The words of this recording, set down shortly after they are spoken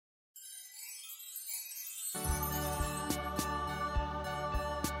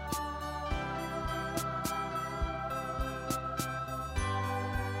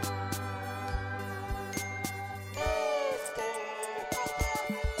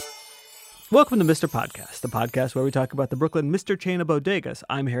Welcome to Mr. Podcast, the podcast where we talk about the Brooklyn Mr. chain of bodegas.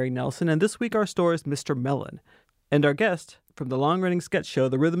 I'm Harry Nelson, and this week our store is Mr. Melon. And our guest, from the long-running sketch show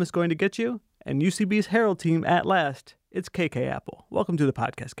The Rhythm is Going to Get You, and UCB's Herald team at last, it's KK Apple. Welcome to the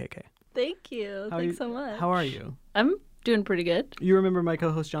podcast, KK. Thank you. Thanks so much. How are you? I'm doing pretty good. You remember my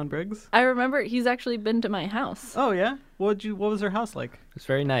co-host John Briggs? I remember he's actually been to my house. Oh, yeah? What was her house like? It's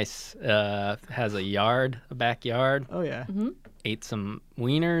very nice. Has a yard, a backyard. Oh, yeah. Mm-hmm. Ate some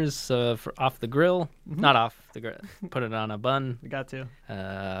wieners off the grill. Mm-hmm. Not off the grill. Put it on a bun. We got to.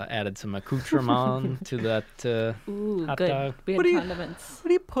 Added some accoutrement to that Ooh, hot good. dog. We What had do you- condiments.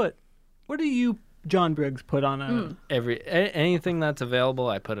 What do you, John Briggs, put on a... Anything that's available,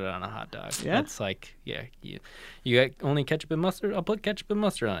 I put it on a hot dog. Yeah? It's like, you got only ketchup and mustard, I'll put ketchup and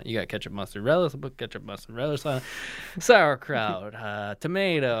mustard on it. You got ketchup, mustard, relish, I'll put ketchup, mustard, relish on it. Sauerkraut,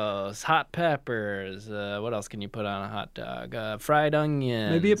 tomatoes, hot peppers. What else can you put on a hot dog? Fried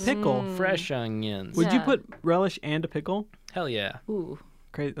onions. Maybe a pickle. Fresh onions. Would you Yeah. put relish and a pickle? Hell yeah. Ooh.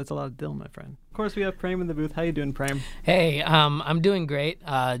 Great. That's a lot of dill, my friend. Of course, we have Prem in the booth. How you doing, Prem? Hey, I'm doing great.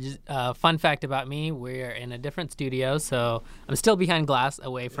 Just fun fact about me, we're in a different studio, so I'm still behind glass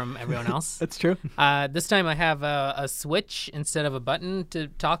away from everyone else. That's true. This time I have a switch instead of a button to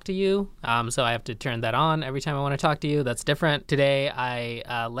talk to you, so I have to turn that on every time I want to talk to you. That's different. Today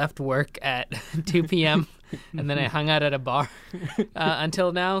I left work at 2 p.m., and then I hung out at a bar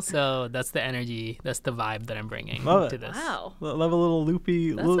until now, so that's the energy, that's the vibe that I'm bringing Love to it. this. Wow. Love a little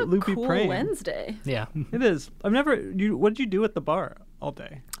loopy, That's a loopy cool Prem. Wednesday. Yeah, It is. I've never. What did you do at the bar all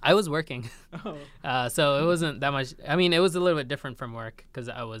day? I was working. Oh. So it wasn't that much. I mean, it was a little bit different from work because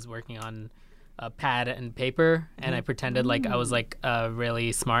I was working on a pad and paper, and I pretended like I was like a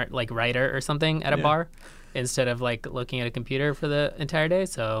really smart like writer or something at a Yeah. bar instead of like looking at a computer for the entire day.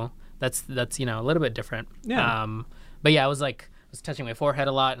 So that's a little bit different. Yeah. But yeah, I was touching my forehead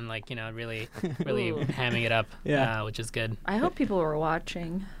a lot and like really Ooh. hamming it up. Yeah. Which is good. I hope people were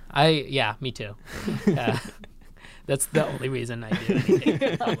watching. Me too. That's the only reason I do anything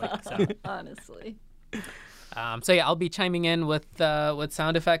in public, so. Honestly. So yeah, I'll be chiming in with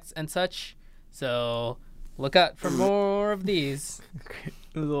sound effects and such. So look out for more of these.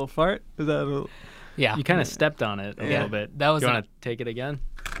 It was a little fart. Is that a little... Yeah, You kind of stepped on it a Yeah. little bit. That was Do you want to take it again?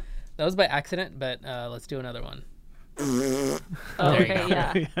 that was by accident, but let's do another one. Oh, There you okay, go.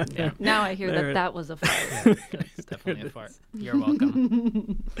 yeah. Yeah, Now I hear There it- that was a fire. it's definitely a fart. You're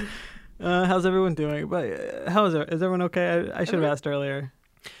welcome. How's everyone doing? But how is it? Is everyone okay? I should have asked earlier.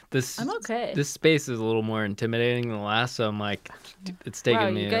 I'm okay. This space is a little more intimidating than the last, so I'm like, it's taking Wow,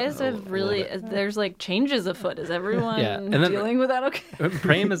 me. you guys a have little really, bit. there's like changes afoot. Is everyone Yeah, and then- dealing with that okay?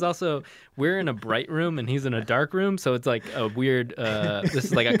 Prem is also, we're in a bright room and he's in a dark room, so it's like a weird, this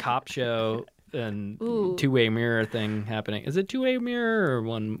is like a cop show and Ooh. two-way mirror thing happening. Is it two-way mirror or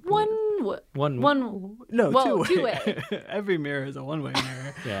one? One. No, Well, two-way. Every mirror is a one-way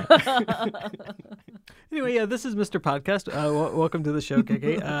mirror. Yeah. Anyway, yeah, this is Mr. Podcast. Welcome to the show,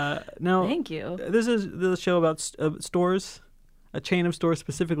 KK. Now, Thank you. this is the show about stores, a chain of stores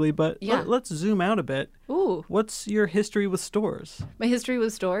specifically, but Yeah. let's zoom out a bit. Ooh, What's your history with stores? my history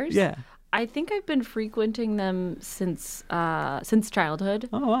with stores? Yeah. I think I've been frequenting them since childhood,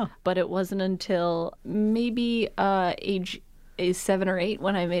 Oh, wow. but it wasn't until maybe age 7 or 8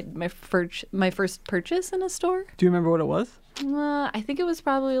 when I made my first purchase in a store. Do you remember what it was? I think it was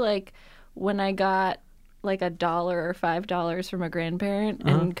probably like when I got like $1 or $5 from a grandparent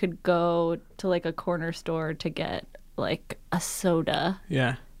and could go to like a corner store to get like a soda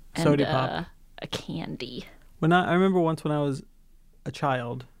Yeah. and Soda pop. a candy. I remember once when I was a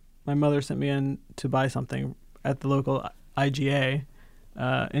child, my mother sent me in to buy something at the local IGA,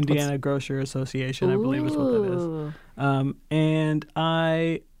 Indiana Grocer Association, I believe is what that is. Ooh. And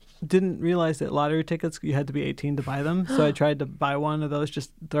I didn't realize that lottery tickets, you had to be 18 to buy them. So I tried to buy one of those,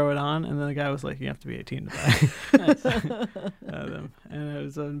 just throw it on, and then the guy was like, "You have to be 18 to buy them." And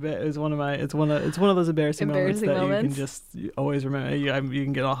it's one of those embarrassing moments Embarrassing that you moments? can just always remember. You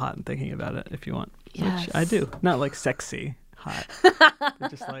can get all hot and thinking about it if you want, Yes. which I do. Not like sexy hot,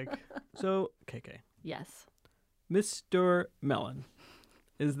 but just like so. KK, Yes. Mr. Melon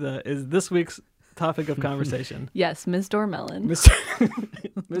is this week's topic of conversation. Yes, Ms. Dormelon.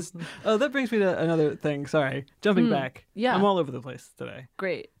 Oh, that brings me to another thing. Sorry. Jumping back. yeah. I'm all over the place today.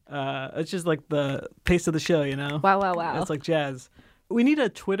 Great. It's just like the pace of the show, you know? Wow, wow, wow. It's like jazz. We need a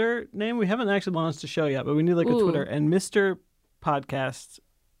Twitter name. We haven't actually launched a show yet, but we need like a Ooh. Twitter. And Mr. Podcast,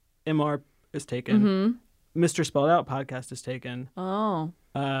 MR is taken. Mr. Spelled Out Podcast is taken. Oh.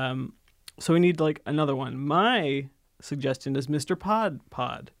 So we need like another one. My suggestion is Mr. Pod,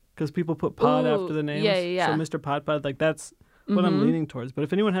 because people put pod Ooh, after the names. yeah, yeah, yeah. So Mr. Pod, like that's what I'm leaning towards. But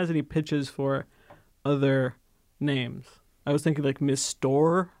if anyone has any pitches for other names, I was thinking like Miss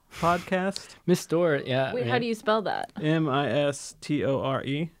Store podcast. Miss Store, yeah. Wait, how do you spell that?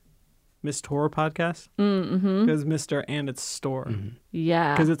 Mistore. Miss Store podcast. Because Mr. and it's store.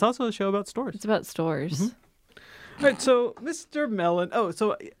 Yeah. Because it's also a show about stores. It's about stores. All right, so Mr. Mellon. Oh,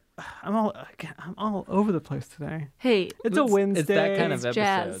 so I'm all over the place today. Hey, It's a Wednesday. It's that kind of It's episode.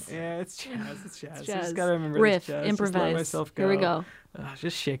 jazz. Yeah, it's jazz. It's jazz. It's You jazz. just gotta remember Riff, it's jazz. improvise. Just let myself go. Here we go.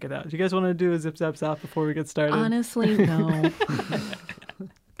 Just shake it out. Do you guys want to do a zip zap zap before we get started? Honestly, no.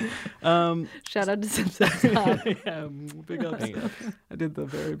 Shout out to Simpsons. Yeah, big ups. I did the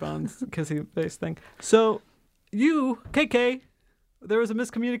Barry Bonds kissing face thing. So, you, KK, there was a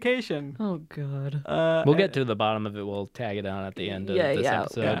miscommunication. Oh God. We'll get to the bottom of it. We'll tag it on at the end of this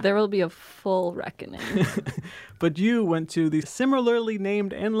episode. Yeah. There will be a full reckoning. But you went to the similarly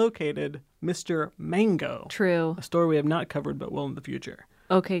named and located Mr. Mango, True. a store we have not covered but will in the future.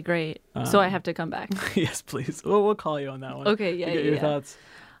 Okay, great. So I have to come back. Yes, please. We'll call you on that one. Okay, to yeah, get your yeah. thoughts.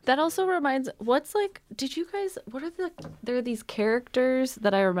 That also reminds. What's like? Did you guys? What are the? There are these characters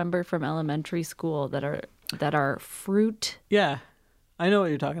that I remember from elementary school that are fruit. Yeah, I know what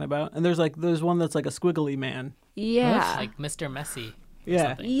you're talking about. And there's one that's like a squiggly man. Yeah. Like Mr. Messy. Yeah.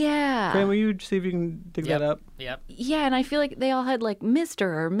 something. Yeah. Fran, will you see if you can dig Yep. that up? Yep. Yeah, and I feel like they all had like Mr.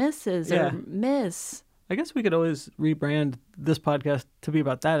 or Mrs. Yeah. or Miss. I guess we could always rebrand this podcast to be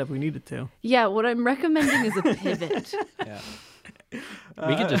about that if we needed to. Yeah, what I'm recommending is a pivot. Yeah.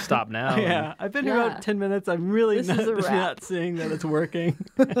 We could just stop now. Yeah, I've been here Yeah. about 10 minutes. I'm really This is a wrap. not seeing that it's working.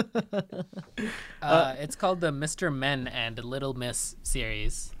 It's called the Mr. Men and Little Miss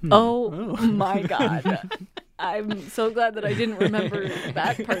series. Oh my God. I'm so glad that I didn't remember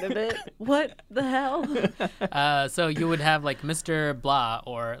that part of it. What the hell? So you would have like Mr. Blah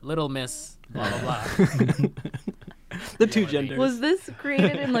or Little Miss blah blah blah. The two genders. Was this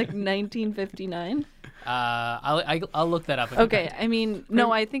created in like 1959? I'll look that up. Okay, I mean,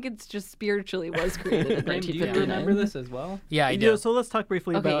 no, I think it's just spiritually was created in Graham, do you 1959. remember this as well? Yeah, I Yeah, do. so let's talk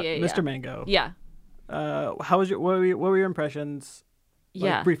briefly Okay, about yeah, Mr. yeah. Mango. Yeah, How was what were your impressions? Like,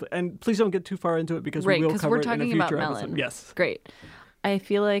 yeah. briefly, and please don't get too far into it because Right, we will 'cause cover we're it in a talking future about episode. melon. Yes. Great. I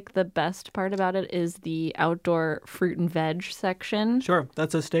feel like the best part about it is the outdoor fruit and veg section. Sure,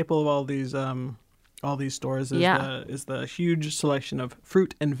 that's a staple of all these stores. Yeah. is the huge selection of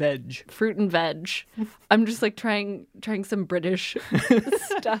fruit and veg. Fruit and veg. I'm just like trying some British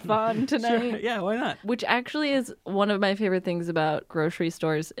stuff on tonight. Yeah, why not? Which actually is one of my favorite things about grocery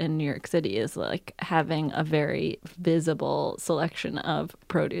stores in New York City is like having a very visible selection of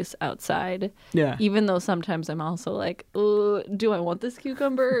produce outside. Yeah. Even though sometimes I'm also like, "Ooh, do I want this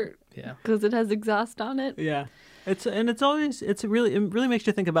cucumber?" Yeah. Because it has exhaust on it. Yeah. It really makes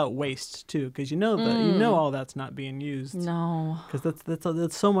you think about waste too, because you know all that's not being used. No. Because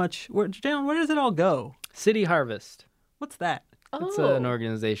that's so much. Where does it all go? City Harvest. What's that? It's Oh. an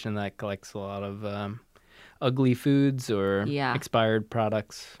organization that collects a lot of ugly foods or Yeah. expired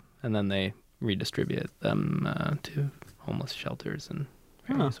products, and then they redistribute them to homeless shelters and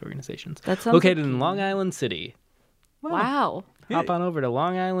various organizations. That sounds Located in Long Island City. Wow. Hop on over to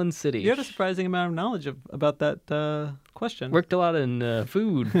Long Island City. You had a surprising amount of knowledge about that question. Worked a lot in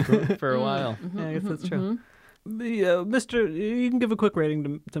food for a while. Yeah, I guess that's true. Mr. You can give a quick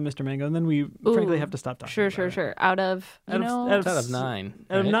rating to Mr. Mango, and then we frankly Ooh. have to stop talking. Sure, about sure, it. sure. Out of, you know, Out of 9.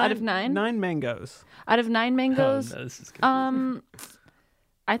 Out of right? nine. Out of nine? 9 mangoes. out of 9 mangoes, Oh, no, this is good.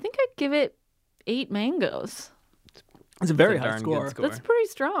 I think I'd give it 8 mangoes. It's a very That's a high darn score. good score. That's pretty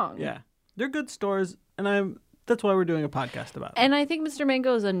strong. Yeah, they're good stores, and that's why we're doing a podcast about them. And I think Mr.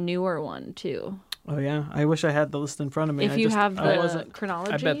 Mango is a newer one too. Oh yeah, I wish I had the list in front of me. If I you just- have I the wasn't,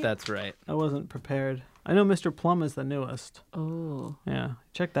 chronology. I bet that's right. I wasn't prepared. I know Mr. Plum is the newest. Oh. Yeah,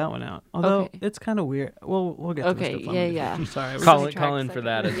 check that one out. Although Okay. it's kind of weird. We'll get to Okay, Mr. Plum. yeah, in the yeah. future. Sorry. we're Call just- Call in for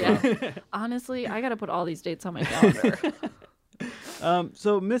that as Yeah. well. Honestly, I got to put all these dates on my calendar.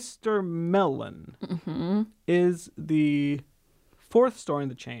 So Mr. Mellon Mm-hmm. is the 4th store in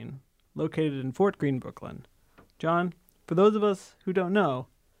the chain, located in Fort Greene, Brooklyn. John, for those of us who don't know,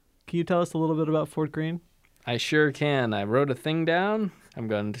 can you tell us a little bit about Fort Greene? I sure can. I wrote a thing down. I'm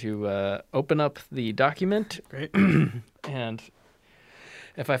going to open up the document. Great. And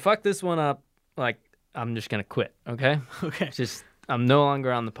if I fuck this one up, I'm just going to quit, okay? Okay. I'm no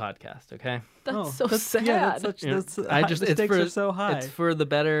longer on the podcast, okay? That's so sad. Yeah, that's such. You know, That's, the the stakes for, are so high. It's for the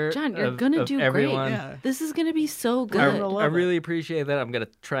better John, you're of, gonna of do great. everyone. Yeah. This is going to be so I, good. gonna love I it. really appreciate that. I'm going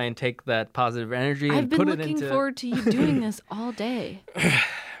to try and take that positive energy I've and been put it looking into forward to you doing this all day.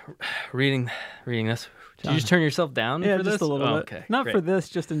 reading this. Did you just turn yourself down Yeah, for just this? a little Oh, bit. Okay, Not great. for this,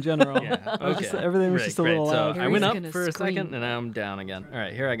 just in general. Yeah, I was just- okay. everything was Right, just a little great. loud. So I went Harry's up gonna for a scream. second, and now I'm down again. All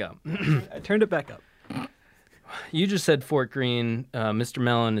right, here I go. I turned it back up. You just said Fort Greene. Mr.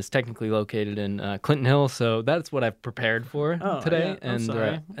 Mellon is technically located in Clinton Hill, so that's what I've prepared for today. Yeah, I'm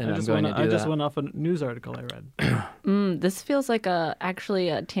sorry. And I I'm just going went, to do I just that. went off a news article I read. This feels like actually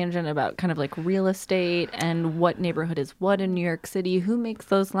a tangent about kind of like real estate and what neighborhood is what in New York City. Who makes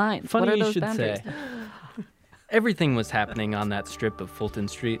those lines? Funny what are you those should boundaries? say. Everything was happening on that strip of Fulton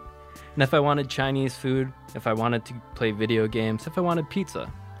Street. And if I wanted Chinese food, if I wanted to play video games, if I wanted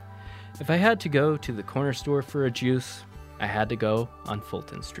pizza, if I had to go to the corner store for a juice, I had to go on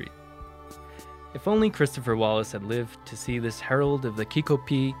Fulton Street. If only Christopher Wallace had lived to see this herald of the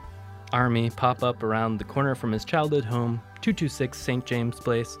Kikopi army pop up around the corner from his childhood home, 226 St. James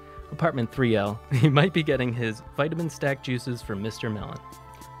Place, apartment 3L, he might be getting his vitamin-stacked juices from Mr. Mellon.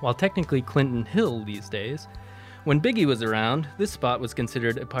 While technically Clinton Hill these days, when Biggie was around, this spot was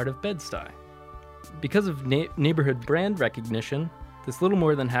considered a part of Bed-Stuy. Because of neighborhood brand recognition, this little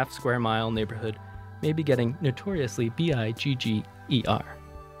more than half-square mile neighborhood may be getting notoriously Bigger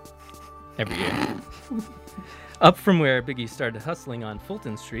every year. Up from where Biggie started hustling on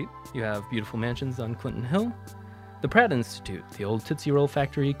Fulton Street, you have beautiful mansions on Clinton Hill, the Pratt Institute, the old Tootsie Roll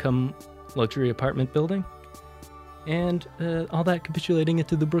factory come luxury apartment building, and all that capitulating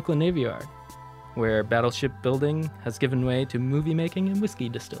into the Brooklyn Navy Yard, where battleship building has given way to movie making and whiskey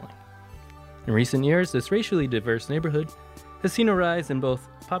distilling. In recent years, this racially diverse neighborhood has seen a rise in both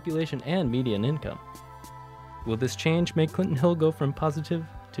population and median income. Will this change make Clinton Hill go from positive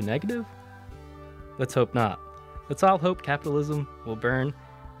to negative? Let's hope not. Let's all hope capitalism will burn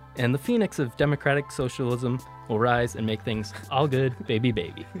and the phoenix of democratic socialism will rise and make things all good, baby,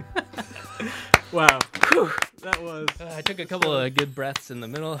 baby. Wow. That was. I took a couple of good breaths in the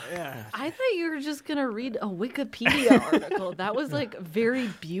middle. Yeah. I thought you were just gonna read a Wikipedia article. That was like very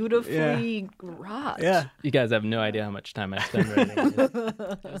beautifully wrought. Yeah. You guys have no idea how much time I spend writing this.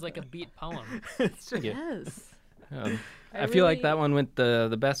 It was like a beat poem. Thank you. Yes. I feel like really- that one went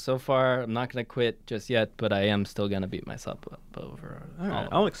the best so far. I'm not going to quit just yet, but I am still going to beat myself up over All right, all of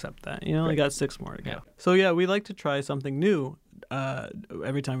I'll it. accept that. You only got 6 more to go. Yeah. So yeah, we like to try something new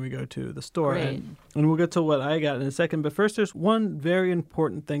every time we go to the store, Great. and we'll get to what I got in a second. But first, there's one very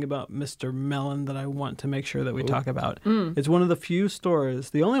important thing about Mr. Mellon that I want to make sure that we talk about. It's one of the few stores,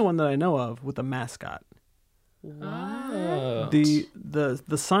 the only one that I know of, with a mascot. Oh.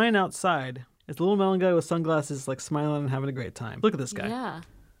 The sign outside is the little melon guy with sunglasses, like smiling and having a great time. Look at this guy. Yeah.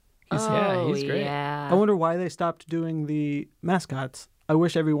 Yeah, he's great. Yeah. I wonder why they stopped doing the mascots. I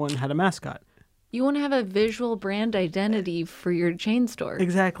wish everyone had a mascot. You want to have a visual brand identity for your chain store.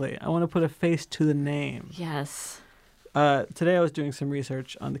 Exactly. I want to put a face to the name. Yes. Today I was doing some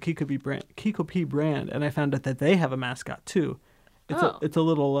research on the Kikopi brand, and I found out that they have a mascot too. It's a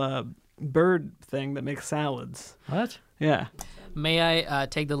little bird thing that makes salads. What? Yeah. May I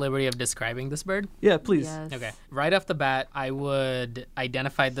take the liberty of describing this bird? Yeah, please. Yes. Okay. Right off the bat, I would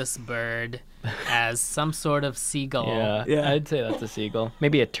identify this bird as some sort of seagull. Yeah, Yeah. I'd say that's a seagull.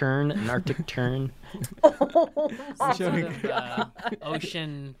 Maybe a tern, an Arctic tern. Some sort of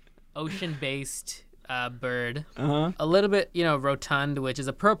ocean-based bird. Uh-huh. A little bit, rotund, which is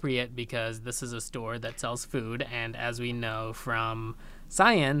appropriate because this is a store that sells food, and as we know from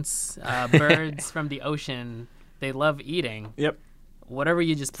science, birds from the ocean, they love eating. Yep. Whatever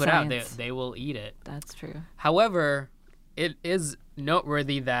you just put out, Science. they will eat it. That's true. However, it is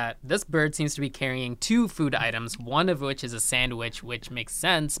noteworthy that this bird seems to be carrying 2 food items, one of which is a sandwich, which makes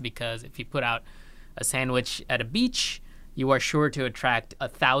sense because if you put out a sandwich at a beach, you are sure to attract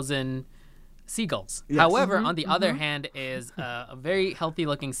 1,000 seagulls. Yes. However, on the other hand is a very healthy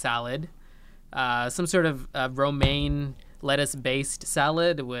looking salad, some sort of romaine lettuce-based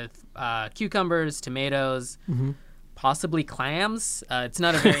salad with cucumbers, tomatoes, possibly clams. It's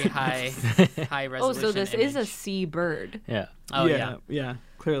not a very high resolution. Oh, so this is a image. sea bird. Yeah. Oh yeah. Yeah,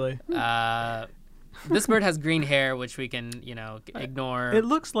 clearly. This bird has green hair, which we can, ignore. It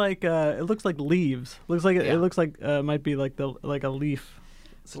looks like leaves. Looks like Yeah. it looks like might be like a leaf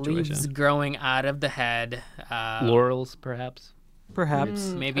situation. Leaves growing out of the head. Laurels, perhaps.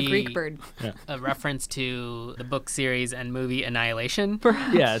 Perhaps. Maybe A Greek bird. a reference to the book series and movie Annihilation.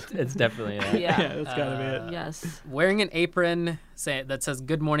 Yeah, it's definitely that. Yeah. Yeah, that's gotta be it. Yes. Wearing an apron that says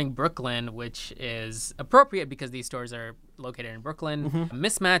 "Good Morning Brooklyn," which is appropriate because these stores are located in Brooklyn.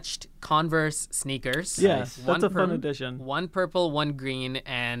 Mismatched Converse sneakers. Yes, One that's a fun pur- addition. One purple, one green,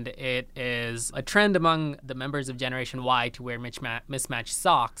 and it is a trend among the members of Generation Y to wear mismatched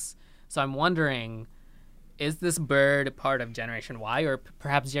socks. So I'm wondering is this bird part of Generation Y or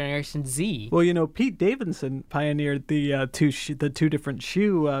perhaps Generation Z? Well, Pete Davidson pioneered the two different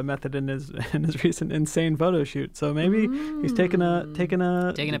shoe method in his recent insane photo shoot. So maybe he's taking a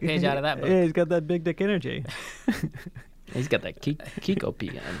page out of that book. Yeah, he's got that big dick energy. He's got that Kiko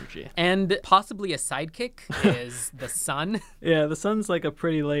P energy. And possibly a sidekick is the sun. Yeah, the sun's like a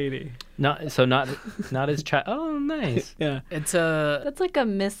pretty lady. Not his child. Oh, nice. Yeah. That's like a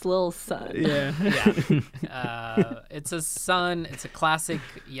Miss Lil Sun. Yeah. Yeah. It's a sun. It's a classic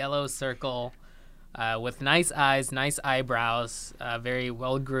yellow circle with nice eyes, nice eyebrows, very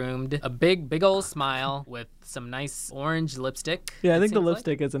well groomed, a big old smile with some nice orange lipstick. Yeah, I think the seems like.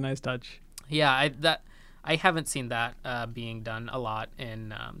 lipstick is a nice touch. Yeah, I haven't seen that being done a lot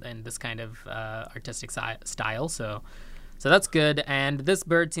in this kind of artistic style, so that's good. And this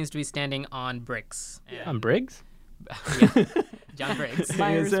bird seems to be standing on bricks. On Briggs? Yeah, John Briggs.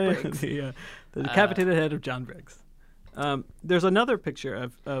 Myers-Briggs. The decapitated head of John Briggs. There's another picture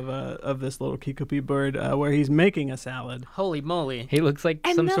of this little Kikopi bird where he's making a salad. Holy moly! He looks like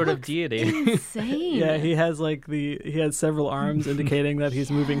And some that sort of looks deity. Insane. Yeah, he has several arms indicating that he's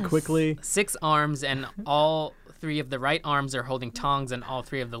moving quickly. 6 arms, and all 3 of the right arms are holding tongs, and all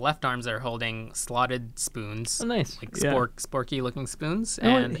 3 of the left arms are holding slotted spoons. Oh, nice. Like Yeah. sporky looking spoons. No,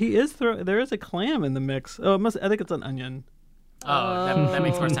 And he is there is a clam in the mix. Oh, I think it's an onion. that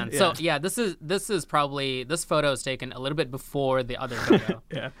makes more sense. Yeah. So yeah, this is probably, this photo is taken a little bit before the other photo.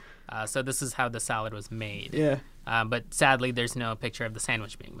 Yeah. So this is how the salad was made. Yeah. But sadly, there's no picture of the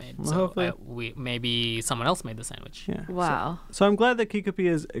sandwich being made. Well, So hopefully. maybe someone else made the sandwich. Yeah. Wow. So I'm glad that Kikopi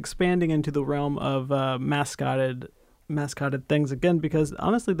is expanding into the realm of mascotted things again, because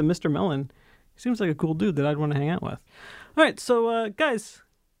honestly, the Mr. Melon seems like a cool dude that I'd want to hang out with. All right, so guys,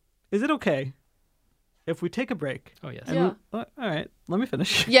 is it okay if we take a break? Oh, yes. And Yeah. all right, let me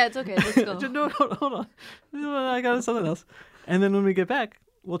finish. Yeah, it's okay. Let's go. No, hold on. I got something else. And then when we get back,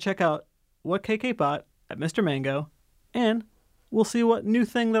 we'll check out what KK bought at Mr. Mango, and we'll see what new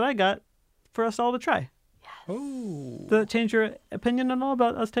thing that I got for us all to try. Oh. Does that change your opinion at all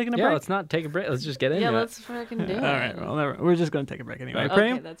about us taking a Yeah, break? let's not take a break. Let's just get into Yeah, it. let's fucking do it. All right, well, we're just going to take a break anyway. Okay,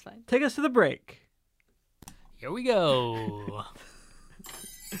 Prem, that's fine. take us to the break. Here we go.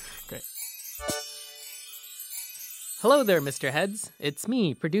 Great. Hello there, Mr. Heads. It's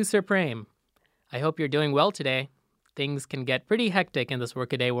me, producer Prem. I hope you're doing well today. Things can get pretty hectic in this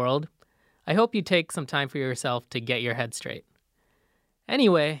workaday world. I hope you take some time for yourself to get your head straight.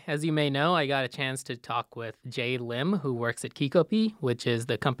 Anyway, as you may know, I got a chance to talk with Jay Lim, who works at Kikopi, which is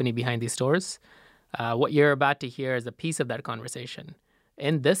the company behind these stores. What you're about to hear is a piece of that conversation.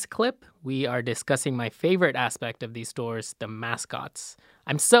 In this clip, we are discussing my favorite aspect of these stores, the mascots.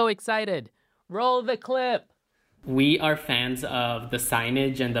 I'm so excited! Roll the clip! We are fans of the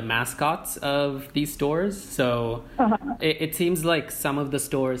signage and the mascots of these stores. So it seems like some of the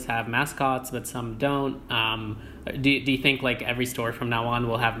stores have mascots, but some don't. Do you think like every store from now on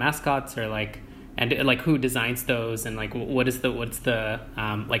will have mascots, or and who designs those, and what's the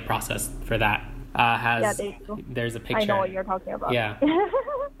like process for that? Yeah, they do. There's a picture. I know what you're talking about. Yeah.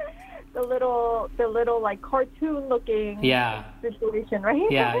 the little like cartoon looking Yeah. situation,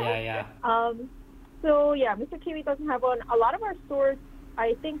 right? Yeah. So yeah, Mr. Kiwi doesn't have one. A lot of our stores,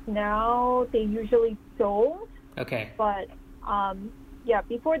 I think now they usually don't. Okay. But yeah,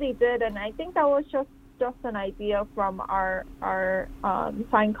 before they did, and I think that was just an idea from our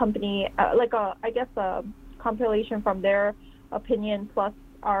sign company, I guess a compilation from their opinion plus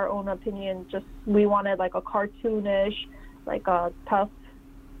our own opinion. Just we wanted like a cartoonish, like a tough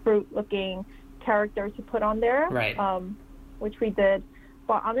fruit looking character to put on there. Right. Which we did.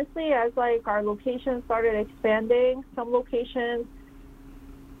 But honestly, as like our locations started expanding, some locations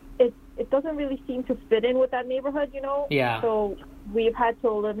it doesn't really seem to fit in with that neighborhood, Yeah. So we've had to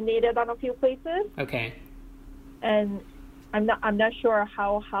eliminate it on a few places. Okay. And I'm not sure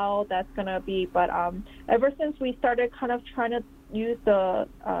how that's gonna be, but ever since we started kind of trying to use the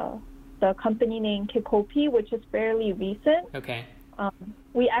company name Kikopi, which is fairly recent. Okay.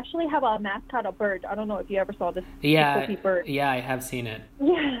 We actually have a mascot, a bird. I don't know if you ever saw this Yeah. Kikopi bird. Yeah, I have seen it.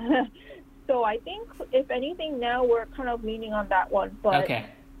 Yeah. So I think if anything now we're kind of leaning on that one. But Okay.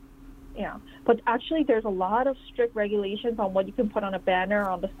 yeah. But actually there's a lot of strict regulations on what you can put on a banner,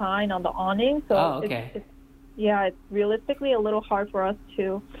 on the sign, on the awning. So okay. it's realistically a little hard for us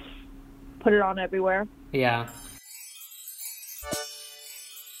to put it on everywhere. Yeah.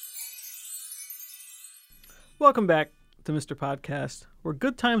 Welcome back to Mr. Podcast, where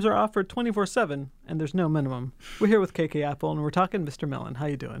good times are offered 24/7 and there's no minimum. We're here with KK Apple and we're talking Mr. Melon. How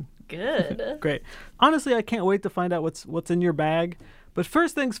you doing? Good. Great. Honestly, I can't wait to find out what's in your bag. But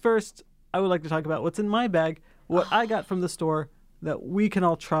first things first, I would like to talk about what's in my bag, what I got from the store that we can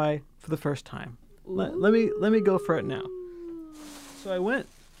all try for the first time. Let me go for it now. So I went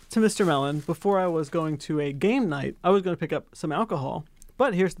to Mr. Melon before I was going to a game night. I was going to pick up some alcohol,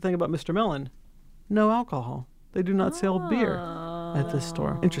 but here's the thing about Mr. Melon: no alcohol. They do not sell beer at this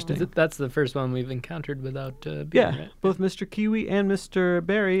store. Interesting. That's the first one we've encountered without beer, Yeah, right? both Mr. Kiwi and Mr.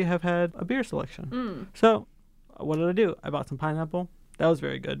 Berry have had a beer selection. So what did I do? I bought some pineapple. That was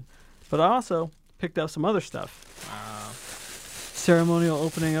very good. But I also picked up some other stuff. Ceremonial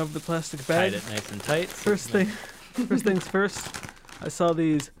opening of the plastic bag. Tied it nice and tight. First things first, I saw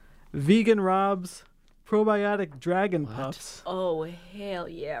these Vegan Rob's probiotic dragon puffs. Oh, hell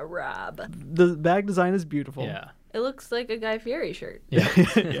yeah, Rob. The bag design is beautiful. Yeah. It looks like a Guy Fieri shirt. Yeah.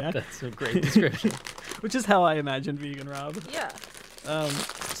 Yeah. That's a great description. Which is how I imagine Vegan Rob. Yeah.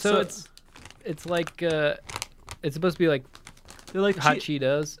 So it's like it's supposed to be like They're like hot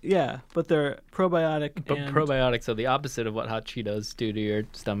Cheetos, Yeah, but they're probiotic. but and probiotics are the opposite of what hot Cheetos do to your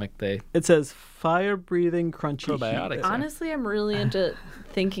stomach. They it says fire-breathing crunchy heat. Probiotics. Honestly, I'm really into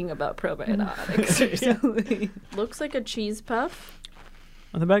thinking about probiotics recently. Looks like a cheese puff.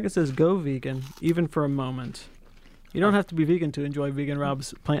 On the back it says "Go vegan, even for a moment." You don't have to be vegan to enjoy Vegan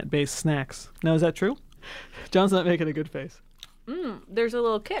Rob's plant-based snacks. Now, is that true? John's not making a good face. There's a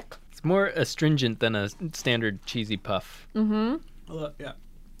little kick. it's more astringent than a standard cheesy puff. Yeah.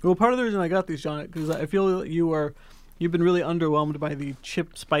 Well, part of the reason I got these, John, because I feel you've been really underwhelmed by the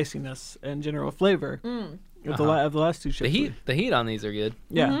chip spiciness and general flavor of the last two chips. The heat on these are good.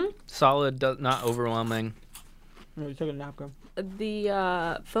 Yeah. Solid, not overwhelming. You took a napkin.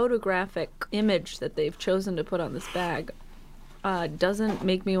 The photographic image that they've chosen to put on this bag doesn't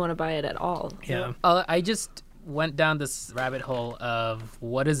make me want to buy it at all. Yeah. I just went down this rabbit hole of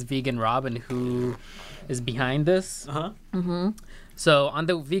what is Vegan Rob and who is behind this. So on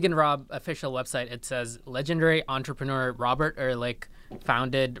the Vegan Rob official website, it says legendary entrepreneur Robert Ehrlich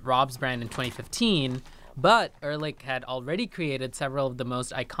founded Rob's brand in 2015, but Ehrlich had already created several of the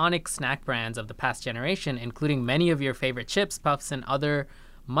most iconic snack brands of the past generation, including many of your favorite chips, puffs, and other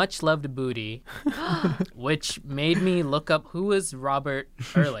much-loved booty, which made me look up who is Robert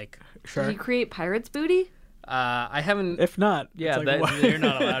Ehrlich. Did he create Pirates Booty? I haven't... If not, Yeah, it's like, what? you're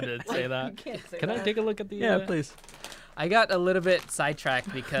not allowed to say that. Can't say Can I take a look at the? Yeah, please. I got a little bit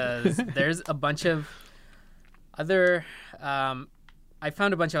sidetracked because there's a bunch of other... I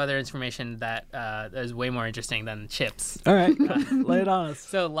found a bunch of other information that is way more interesting than chips. All right, lay it on us.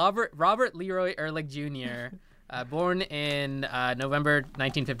 So Robert Leroy Ehrlich Jr., born in November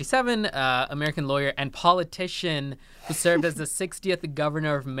 1957, American lawyer and politician who served as the 60th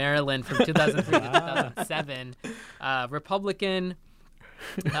governor of Maryland from 2003 to 2007. Republican,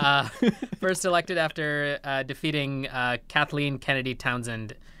 first elected after defeating Kathleen Kennedy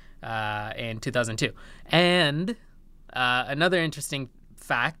Townsend in 2002. And another interesting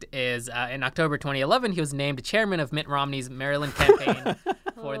fact is in October 2011, he was named chairman of Mitt Romney's Maryland campaign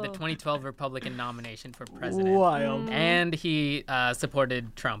for the 2012 Republican nomination for president. Wild. And he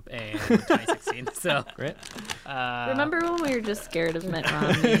supported Trump in 2016. So Great. Remember when we were just scared of Mitt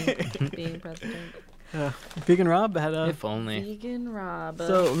Romney being president? Vegan Rob had a If only. Vegan Rob.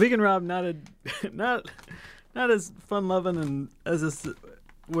 so Vegan Rob not as fun loving and as this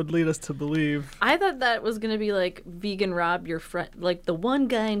would lead us to believe. I thought that was gonna be like Vegan Rob, your friend, like the one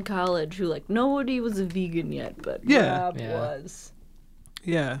guy in college who like nobody was a vegan yet, but Yeah. Rob Yeah. was.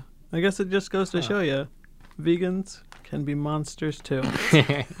 Yeah, I guess it just goes to show you, vegans can be monsters too.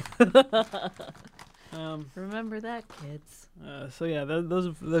 Remember that, kids. So yeah, those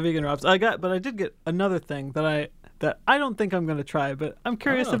are the Vegan Robs but I did get another thing that I don't think I'm gonna try, but I'm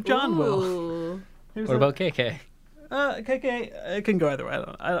curious if John will. Ooh. Here's What about KK? KK? It can go either way.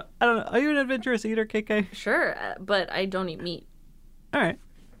 I don't know. Are you an adventurous eater, KK? Sure, but I don't eat meat. All right.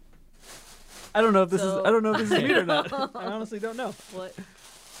 I don't know if this So- is meat or not. I honestly don't know. What?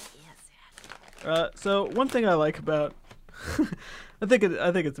 So one thing I like about, I think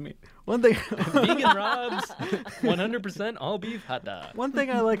it's meat. One thing, Vegan Rob's 100% all beef hot dog. one thing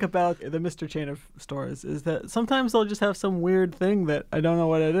I like about the Mr. Chain of stores is that sometimes they'll just have some weird thing that I don't know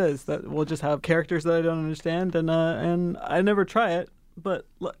what it is. That will just have characters that I don't understand, and I nenever try it. But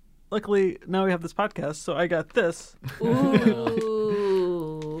luckily now we have this podcast, so I got this.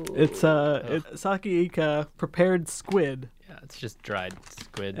 Ooh. It's Saki Ika prepared squid, Yeah, it's just dried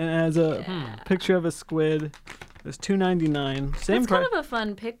squid. and it has a picture of a squid. It's $2.99. Same That's price. kind of a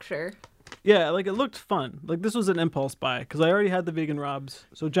fun picture. Yeah, like it looked fun. Like this was an impulse buy because I already had the Vegan Robs.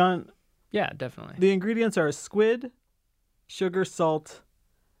 So John, Yeah, definitely. the ingredients are squid, sugar, salt,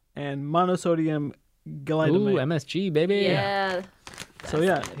 and monosodium Ooh, glytamate. MSG, baby. Yeah. So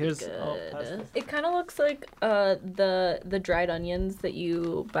yeah, Gonna be here's. I'll pass good. this. It kind of looks like the dried onions that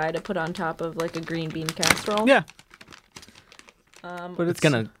you buy to put on top of like a green bean casserole. Yeah. But It's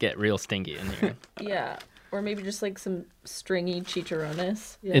gonna get real stinky in here. Yeah. Or maybe just like some stringy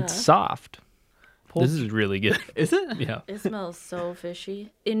chicharrones. Yeah. It's soft. This is really good. Is it? Yeah. It smells so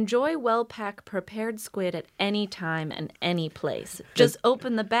fishy. Enjoy well-packed prepared squid at any time and any place. Just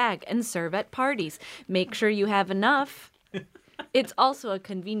open the bag and serve at parties. Make sure you have enough. It's also a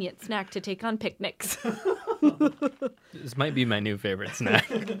convenient snack to take on picnics. This might be my new favorite snack.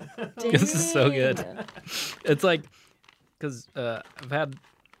 This is so good. It's like, because I've had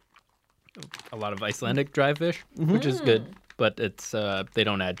a lot of Icelandic dry fish, which is good, but it's they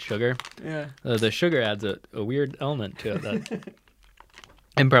don't add sugar. Yeah. The sugar adds a weird element to it.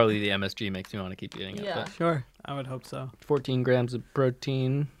 And probably the MSG makes me want to keep eating it. Yeah. But Sure. I would hope so. 14 grams of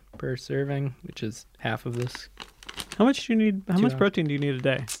protein per serving, which is half of this. How much do you need? How 2 much ounces. protein do you need a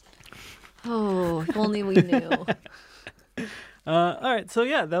day? Oh, if only we knew. All right. So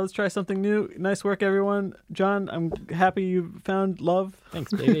yeah, that was try something new. Nice work, everyone. John, I'm happy you found love.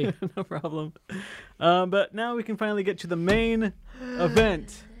 Thanks, baby. No problem. But now we can finally get to the main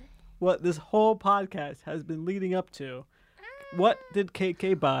event. What this whole podcast has been leading up to. What did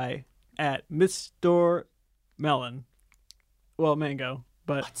KK buy at Mr. Melon? Well, mango,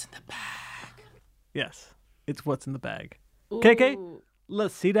 but What's in the bag? yes, it's what's in the bag. KK? Ooh.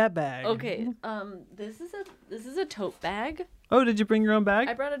 Let's see that bag. Okay. This is a tote bag. Oh, did you bring your own bag?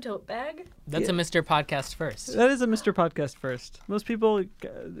 I brought a tote bag. That's a Mr. Podcast first. That is a Mr. Podcast first. Most people,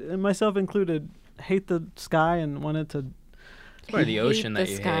 and myself included, hate the sky and wanted to. It's probably the ocean Hate that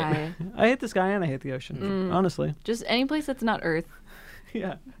the you hate. sky. I hate the sky and I hate the ocean. Honestly. Just any place that's not Earth.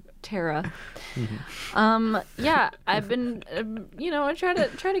 Yeah. Terra. Yeah, I've been, I try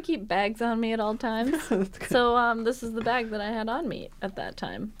to keep bags on me at all times. So this is the bag that I had on me at that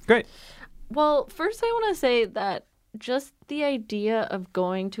time. Great. Well, first I want to say that just the idea of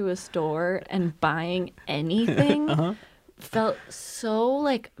going to a store and buying anything felt so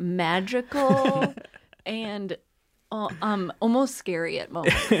like magical and almost scary at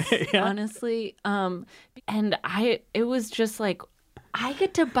moments. Yeah. Honestly, and it was just like, I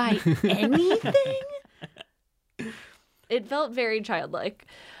get to buy anything? It felt very childlike.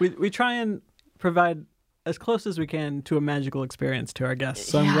 We try and provide as close as we can to a magical experience to our guests.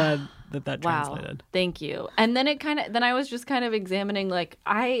 So I'm Yeah. glad that Wow. translated. Thank you. And then then I was just kind of examining, like,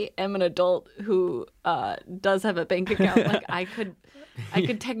 I am an adult who does have a bank account. Like, I could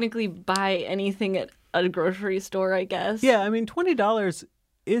technically buy anything at a grocery store, I guess. Yeah, I mean, $20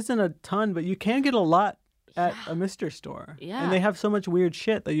 isn't a ton, but you can get a lot at a Mr. store. Yeah. And they have so much weird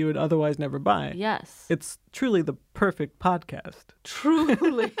shit that you would otherwise never buy. Yes. It's truly the perfect podcast.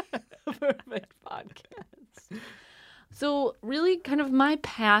 Truly a perfect podcast. So really kind of my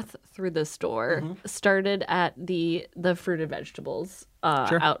path through the store started at the fruit and vegetables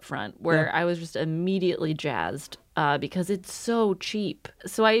Sure. out front, where I was just immediately jazzed because it's so cheap.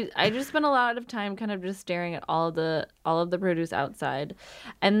 So I just spent a lot of time kind of just staring at all of the produce outside.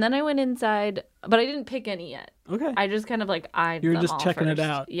 And then I went inside, but I didn't pick any yet. Okay. I just kind of like eyed You were them just all checking it first.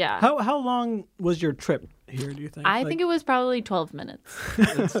 out. Yeah. How long was your trip here, do you think? I think it was probably 12 minutes.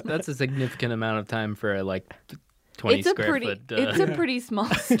 That's a significant amount of time for a 20 It's a square pretty foot. it's a pretty small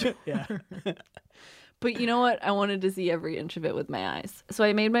store. Yeah. But you know what? I wanted to see every inch of it with my eyes. So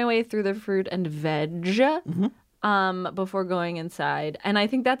I made my way through the fruit and veg before going inside. And I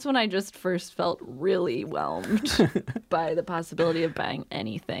think that's when I just first felt really whelmed by the possibility of buying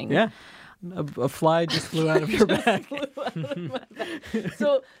anything. Yeah. A fly just flew out of your bag.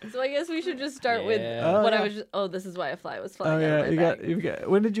 So I guess we should just start with Yeah. what Oh, yeah. I was this is why a fly was Oh flying out yeah, of my bag.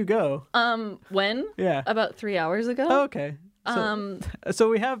 when did you go? When? Yeah. About 3 hours ago. Oh, okay. So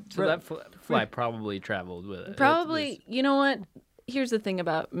we have So that fly probably traveled with it. Probably, you know what? Here's the thing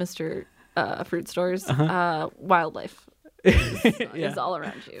about Mr. Fruit stores. Wildlife is all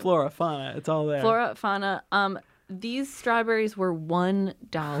around you. flora, fauna, it's all there. Flora, fauna. These strawberries were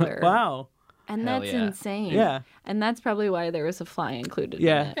 $1. Wow. And Hell that's yeah. insane. Yeah. And that's probably why there was a fly included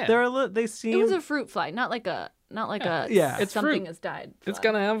Yeah. in it. Yeah. They're they It seem was a fruit fly, not like a Yeah. It's something fruit. has died. It's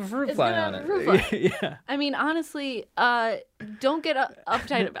fly. gonna have a fruit It's fly gonna on have it. a fruit fly. yeah. I mean, honestly, don't get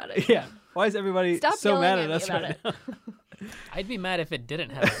uptight about it. Yeah. Why is everybody Stop so yelling mad at at me us about right it. now? I'd be mad if it didn't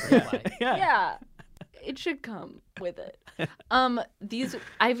have a fruit fly. Yeah. Yeah, it should come with it.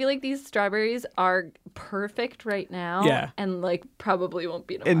 I feel like these strawberries are perfect right now. Yeah. and like probably won't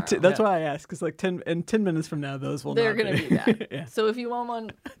be tomorrow. And that's why I asked, because like 10 minutes from now, those will They're not gonna be be bad. yeah. So if you want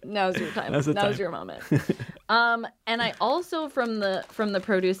one, now's your time. Now's the Now's time. your moment. And I also from the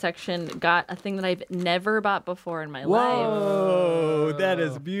produce section got a thing that I've never bought before in my life, Whoa, that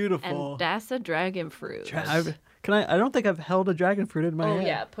is beautiful. and that's a dragon fruit. I don't think I've held a dragon fruit in my Oh hand.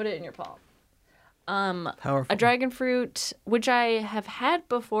 yeah, put it in your palm. Powerful. A dragon fruit, which I have had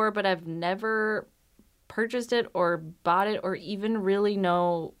before, but I've never purchased it or bought it or even really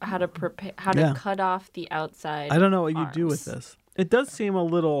know how to prepare, how Yeah. to cut off the outside. I don't know what you do with arms. this. It does seem a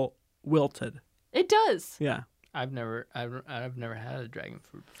little wilted. It does. Yeah. I've never had a dragon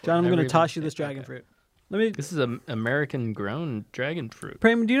fruit before. John, I'm Never going to even toss you this tasted- dragon okay. fruit. Let me. This is an American-grown dragon fruit.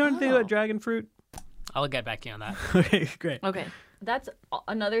 Prem, do you know anything Oh. about dragon fruit? I'll get back to you on that. Okay, great. Okay, that's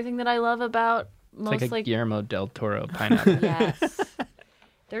another thing that I love about It's most like a Guillermo del Toro pineapple. Yes.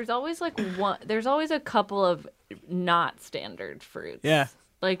 There's always there's always a couple of not standard fruits. Yeah.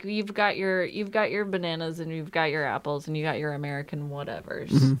 Like you've got your bananas and you've got your apples and you got your American whatevers.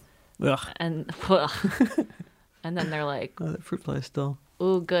 Mm-hmm. Ugh. And and then they're like, Oh, the fruit fly is still.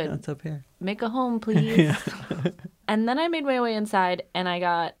 "Ooh, good. That's up here. Make a home, please." And then I made my way inside and I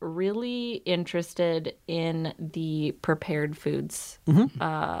got really interested in the prepared foods,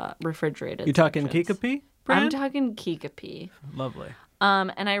 refrigerated. You talking sections. Kikapee, I'm brand? talking Kikapee. Lovely.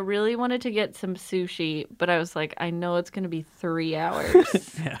 And I really wanted to get some sushi, but I was like, I know it's going to be 3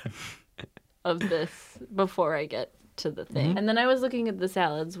 hours Yeah. of this before I get to the Mm-hmm. thing. And then I was looking at the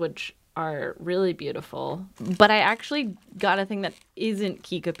salads, which are really beautiful. But I actually got a thing that isn't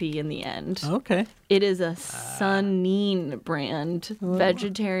Kikapee in the end. Okay. It is a Sunine brand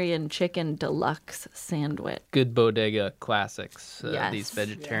vegetarian chicken deluxe sandwich. Good bodega classics. Yes. These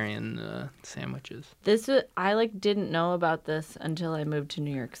vegetarian sandwiches. I didn't know about this until I moved to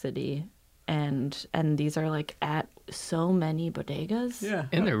New York City. And these are like at so many bodegas. Yeah.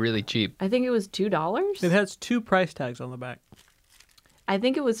 And they're really cheap. I think it was $2. It has 2 price tags on the back. I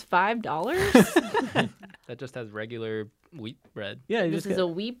think it was $5. That just has regular wheat bread. Yeah, you This just is a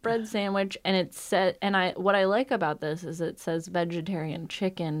wheat bread sandwich, and it said, what I like about this is it says vegetarian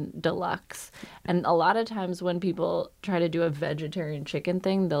chicken deluxe. And a lot of times when people try to do a vegetarian chicken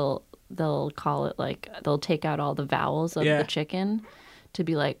thing, they'll call it they'll take out all the vowels of Yeah. the chicken to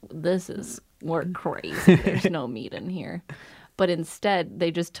be like, we're crazy. There's no meat in here. But instead,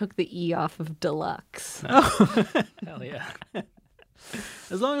 they just took the E off of deluxe. Hell yeah.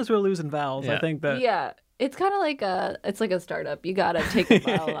 As long as we're losing vowels, I Yeah. think that. Yeah. It's kind of like a startup. You got to take a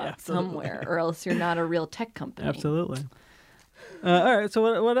vowel out Absolutely. somewhere, or else you're not a real tech company. Absolutely. All right.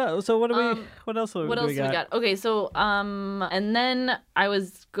 So what else? So what do we? What else? What else do we got? Okay, so and then I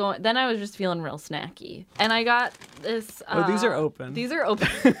was just feeling real snacky, and I got this. Oh, these are open. These are open.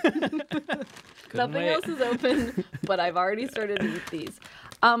 Nothing wait. else is open, but I've already started to eat these.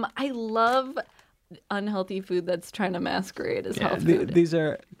 I love unhealthy food that's trying to masquerade as health food. These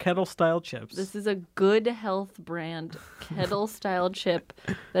are kettle style chips. This is a Good Health brand kettle style chip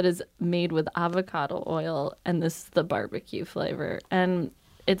that is made with avocado oil, and this is the barbecue flavor. And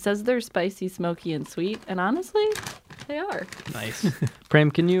it says they're spicy, smoky, and sweet, and honestly, they are. Nice.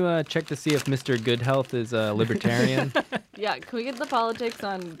 Prem, can you check to see if Mr. Good Health is a libertarian? Yeah, can we get the politics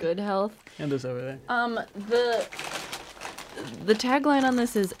on Good Health? and this over there. The tagline on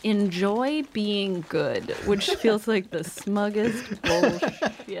this is "Enjoy being good," which feels like the smuggest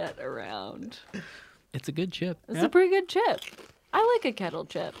bullshit around. It's a good chip. It's a pretty good chip. I like a kettle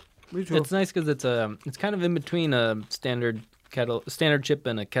chip. Me too. It's nice because it's kind of in between a standard chip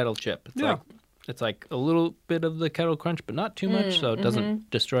and a kettle chip. It's like a little bit of the kettle crunch, but not too much, so it doesn't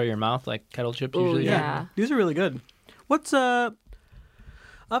destroy your mouth like kettle chips Ooh, usually do. yeah. These are really good. What's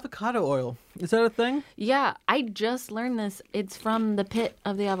avocado oil? Is that a thing? Yeah, I just learned this. It's from the pit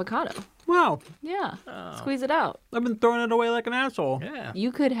of the avocado. Wow. Yeah, squeeze it out. I've been throwing it away like an asshole. Yeah.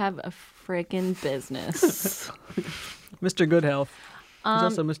 You could have a freaking business. Mr. Good Health. He's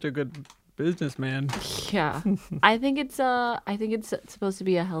also Mr. Good Businessman. Yeah, I think it's supposed to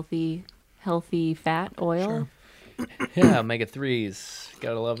be a healthy fat oil. Yeah, omega-3s.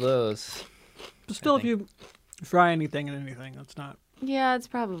 Gotta love those. But still, if you fry anything in anything, that's not. Yeah, it's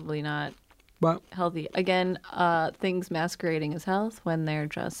probably not But healthy. Again, things masquerading as health when they're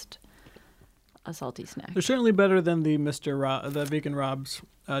just a salty snack. they're certainly better than the the Vegan Rob's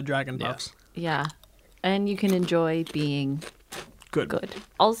Dragon Yeah. Puffs. Yeah, and you can enjoy being Good.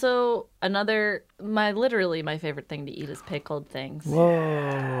 Also, literally my favorite thing to eat is pickled things.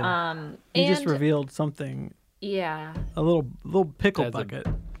 Whoa. You just and- revealed something. Yeah. A little pickle That's a- bucket.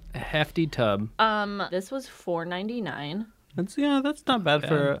 A hefty tub. This was $4.99. That's not bad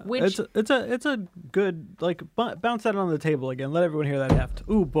for. Which- it's a good bounce that on the table again. Let everyone hear that heft.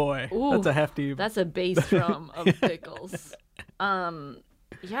 Ooh boy, Ooh, that's a hefty. That's a bass drum of pickles.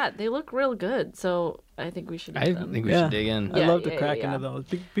 Yeah, they look real good. So I think we should eat I them. think we Yeah. should dig in. I Yeah, love to yeah, crack yeah. into those.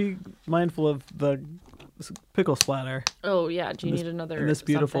 Be mindful of the pickle splatter Oh yeah, do you this- need another? in this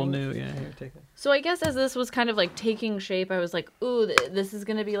beautiful something? new. Yeah, here, take it. So I guess as this was kind of like taking shape, I was like, ooh, this is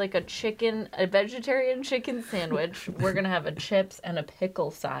gonna be like a vegetarian chicken sandwich. We're gonna have a chips and a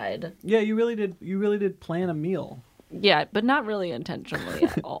pickle side. Yeah, you really did. You really did plan a meal. Yeah, but not really intentionally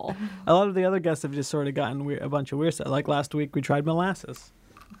at all. A lot of the other guests have just sort of gotten a bunch of weird stuff. Like last week, we tried molasses.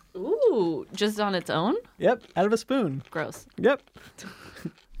 Ooh, just on its own? Yep, out of a spoon. Gross. Yep.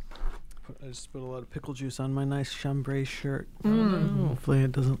 I just put a lot of pickle juice on my nice chambray shirt. Hopefully,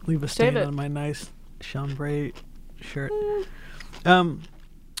 it doesn't leave a stain it. on my nice chambray shirt.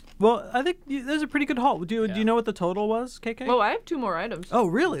 Well, I think there's a pretty good haul. Do you know what the total was, KK? Oh, I have 2 more items. Oh,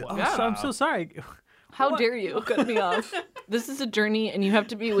 really? Oh, Yeah. I'm so sorry. How dare you cut me off? This is a journey, and you have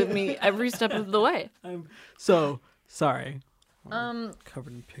to be with me every step of the way. I'm so sorry. Um,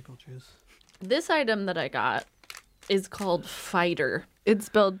 Covered in pickle juice. this item that I got is called Fighter. It's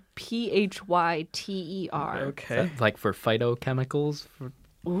spelled Phyter. Okay. Like for phytochemicals?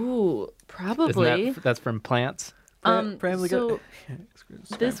 Ooh, Isn't probably. that's from plants? So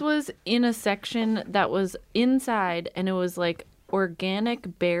this was in a section that was inside, and it was like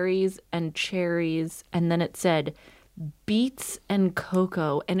organic berries and cherries, and then it said beets and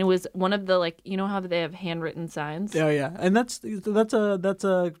cocoa, and it was one of the, like, you know how they have handwritten signs? Oh yeah, and that's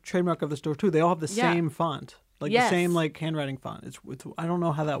a trademark of the store too. They all have the Yeah. same font, like Yes. the same like handwriting font. It's I don't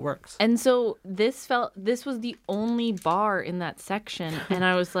know how that works. And so this was the only bar in that section, and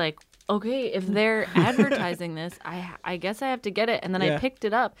I was like, okay, if they're advertising this, I guess I have to get it. And then I Yeah. picked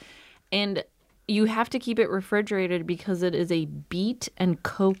it up, and you have to keep it refrigerated because it is a beet and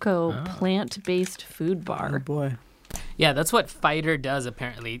cocoa plant-based food Oh bar. boy. Yeah, that's what Fighter does.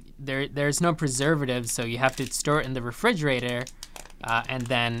 Apparently, there's no preservatives, so you have to store it in the refrigerator, and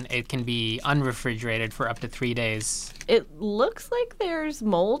then it can be unrefrigerated for up to 3 days. It looks like there's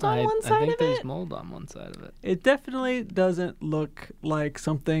mold on one I side think of there's it. mold on one side of it. It definitely doesn't look like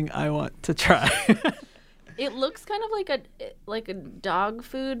something I want to try. It looks kind of like a dog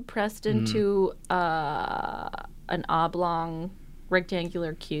food pressed into an oblong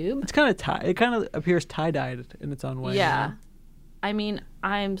rectangular cube. It's kind of it kind of appears tie-dyed in its own way. Yeah. I mean,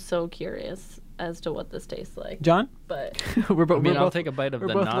 I'm so curious as to what this tastes like. John, But we're, bo- I mean, we're I'll both take a bite of we're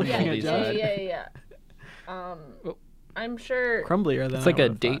the both looking non-moldy at yeah, side. yeah. I'm sure. crumblier than It's I like a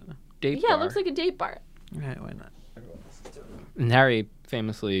would've date thought. date Yeah, bar. it looks like a date bar. Right, why not? And Harry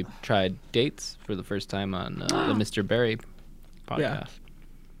famously tried dates for the first time on the Mr. Berry podcast.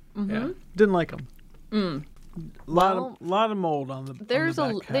 Yeah, didn't like them. Lot Well, of mold on the. There's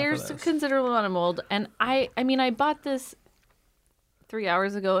on the back half of there's a this. considerable amount of mold, and I mean I bought this 3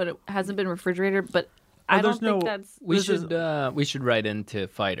 hours ago and it hasn't been refrigerated, but I there's don't think no- that's. We should write into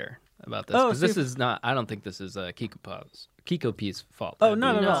Fighter about this Oh, because see this if- is not. I don't think this is Kiko P's fault. Oh, I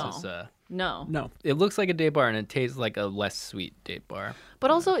not believe at this all. is, No. No, it looks like a date bar and it tastes like a less sweet date bar.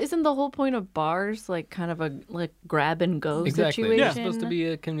 But also, isn't the whole point of bars like kind of a like grab and go Exactly. situation? It's supposed to be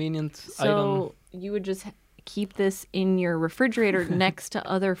a convenience item. So you would just keep this in your refrigerator next to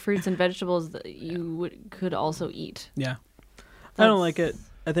other fruits and vegetables that you could also eat. yeah, I don't That's- like it.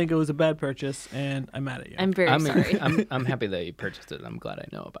 I think it was a bad purchase, and I'm mad at you. I'm very sorry. I'm happy that you purchased it. I'm glad I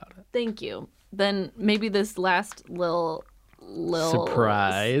know about it. Thank you. Then maybe this last little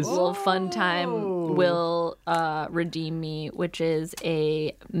Surprise. little fun time will redeem me, which is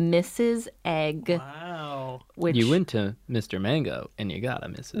a Mrs. Egg, Wow. which You went to Mr. Mango and you got a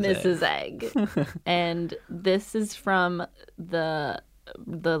Mrs. Egg. Mrs. Egg. And this is from the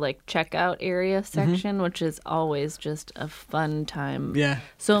like checkout area section, which is always just a fun time. Yeah.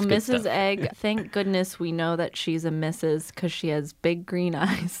 So good Mrs. stuff. Egg, thank goodness we know that she's a Mrs. because she has big green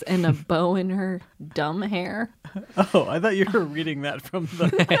eyes and a bow in her dumb hair. Oh, I thought you were reading that from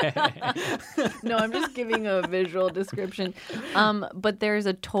the. No, I'm just giving a visual description. But there's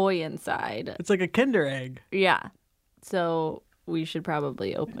a toy inside. It's like a Kinder egg. Yeah. So we should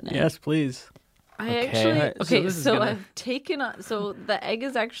probably open it. Yes, please. I Okay, actually alright, so okay. this is So gonna- I've taken on. So the egg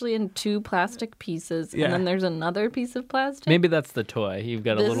is actually in 2 plastic pieces, Yeah. and then there's another piece of plastic. Maybe that's the toy. You've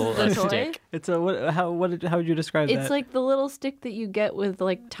got a This little is the toy? stick. It's a how would you describe that? It's like the little stick that you get with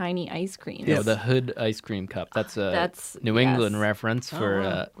like tiny ice creams. Yeah, the Hood ice cream cup. That's a That's- New England yes. reference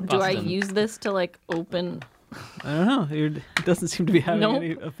for Do I Boston. use this to like open? I don't know. It doesn't seem to be having Nope. any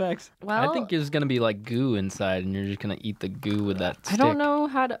effects. Well, I think there's gonna be like goo inside, and you're just gonna eat the goo with that stick. I don't know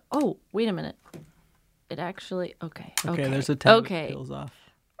how to. Oh, wait a minute. It actually. Okay. Okay, there's a tab Okay. that peels off.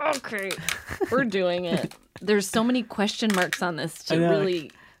 Okay. We're doing it. There's so many question marks on this I to know.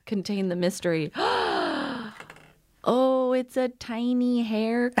 really contain the mystery. Oh, it's a tiny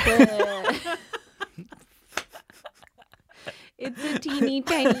hair clip. It's a teeny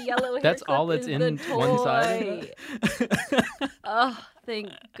tiny yellow hair That's clip all that's is in the one side? toy. Oh, thank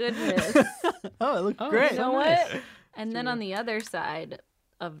goodness. Oh, it looked Oh, great. You know so nice. what? And then on the other side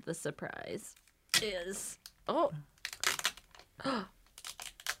of the surprise is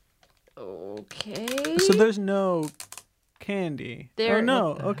okay. So there's no candy. There- Oh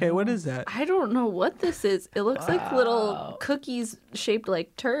no. Okay, what is that? I don't know what this is. It looks like little cookies shaped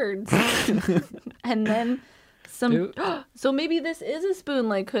like turds. And then some Dude. so maybe this is a spoon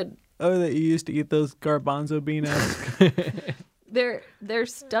like hood. Oh, that you used to eat those garbanzo bean-esque. They're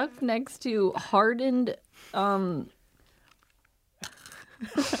stuck next to hardened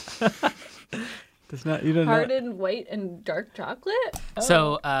Does not. You don't know. hardened white and dark chocolate.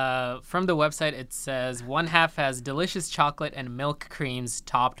 So from the website, it says one half has delicious chocolate and milk creams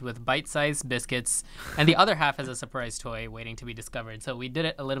topped with bite-sized biscuits, and the other half has a surprise toy waiting to be discovered. So we did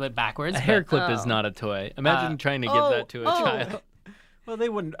it a little bit backwards. A but hair clip is not a toy. Imagine trying to give that to a child. Well, they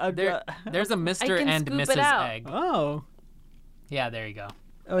wouldn't. There's a Mr. can and scoop it Mrs. out. Egg. Oh. Yeah, there you go.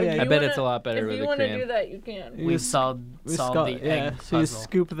 Oh yeah. I bet it's a lot better If with you the want to cream. do that, you can. You We've s- solved we the yeah. egg So you puzzle.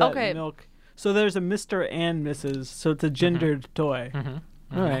 scoop that Okay. milk. So there's a Mr. and Mrs. So it's a gendered toy. All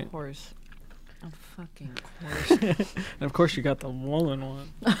right. Of course. Of fucking course. And of course you got the woman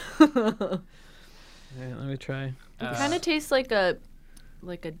one. Okay, let me try. It kind of tastes like a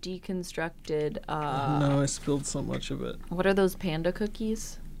deconstructed No, I spilled so much of it. what are those panda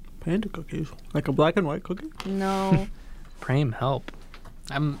cookies? Panda cookies. Like a black and white cookie? No. Prame, help.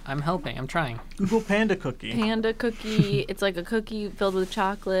 I'm helping. I'm trying. Google panda cookie. Panda cookie. It's like a cookie filled with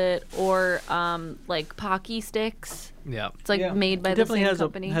chocolate or like Pocky sticks. Yeah. It's like Yeah. made by It the definitely same has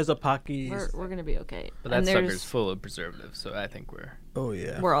company. has a Pocky. We're gonna be okay. But that And sucker's full of preservatives, so I think we're Oh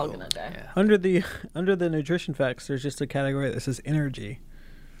yeah. we're all gonna die. yeah. Under the nutrition facts, there's just a category that says energy.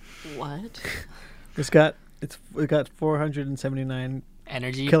 What? It got 479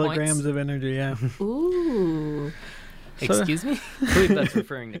 Energy kilograms points. of energy. Yeah. Ooh. So- Excuse me? I believe that's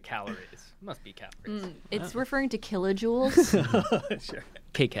referring to calories. Must be calories. It's referring to kilojoules. Sure.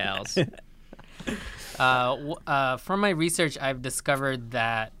 Kcals. From my research, I've discovered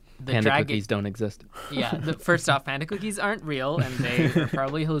that the Panda dragon. cookies don't exist. Yeah. First off, panda cookies aren't real, and they are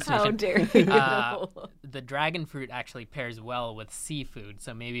probably How hallucination. dare you? The dragon fruit actually pairs well with seafood,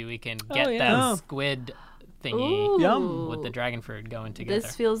 so maybe we can get yeah. Oh. that squid thingy Yum. with the dragon fruit going together.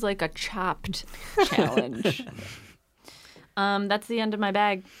 This feels like a chopped challenge. That's the end of my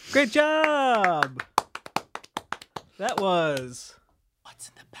bag. Great job. That was What's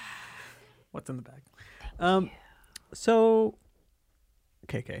in the bag? what's in the bag. So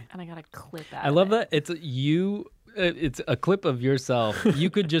KK. And I got a clip out. I love that it's you. It's a clip of yourself. You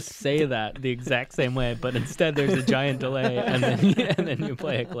could just say that the exact same way, but instead there's a giant delay, and then you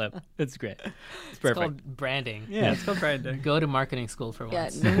play a clip. It's great. It's It's perfect. called branding. Yeah, it's called branding. Go to marketing school for Yeah,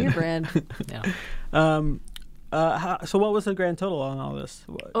 once. know your brand. Yeah. So what was the grand total on all this?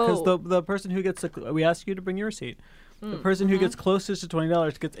 Because Oh. the person who gets we asked you to bring your receipt. The person who gets closest to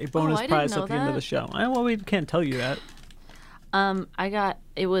 $20 gets a bonus I didn't prize know at the end of that. the show. Well, we can't tell you that.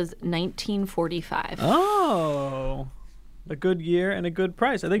 It was 1945. Oh, a good year and a good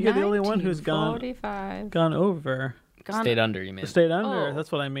price. I think you're the only one who's gone 1945. over. Stayed under, you mean? Stayed under. Oh.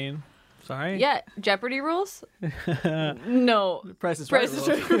 That's what I mean. Sorry. Yeah, Jeopardy rules? No. Price is Price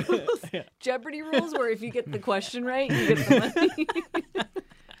right. is Right rules. Jeopardy rules where if you get the question right, you get the money.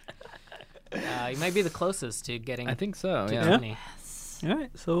 You might be the closest to getting I think so. to Yeah. 20. All right.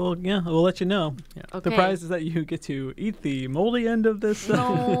 So we'll let you know. The Okay. prize is that you get to eat the moldy end of this.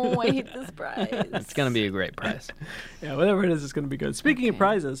 No, I hate this prize. It's gonna be a great prize. Yeah, whatever it is, it's going to be good. Speaking of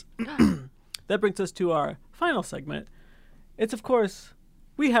prizes, that brings us to our final segment. It's, of course,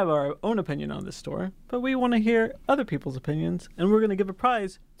 we have our own opinion on this store, but we want to hear other people's opinions, and we're going to give a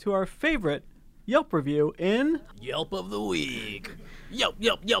prize to our favorite Yelp review in Yelp of the week. Yelp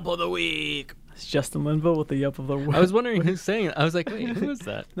of the week. It's Justin Linville with the Yelp of the week. I was wondering who's saying it. I was like, wait, who is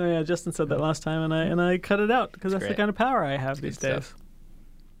that? No, yeah, Justin said that last time, and I cut it out because that's the great. kind of power I have these good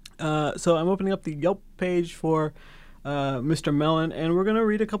days. So I'm opening up the Yelp page for Mr. Mellon, and we're gonna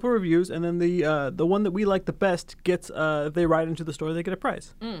read a couple reviews, and then the one that we like the best gets if they write into the store, they get a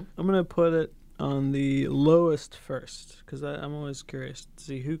prize. I'm gonna put it on the lowest first because I'm always curious to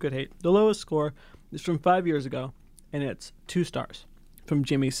see who could hate. The lowest score is from 5 years ago, and it's 2 stars from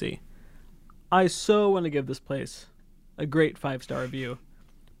Jimmy C. I so want to give this place a great 5-star review,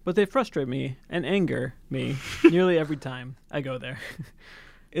 but they frustrate me and anger me nearly every time I go there.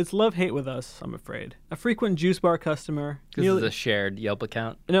 It's love-hate with us, I'm afraid. A frequent juice bar customer. This is a shared Yelp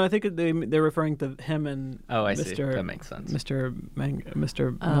account. No, I think they're referring to him and Oh, I Mr. see. That makes sense. Mr.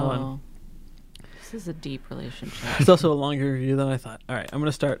 Mellon. Oh. This is a deep relationship. It's also a longer review than I thought. All right, I'm going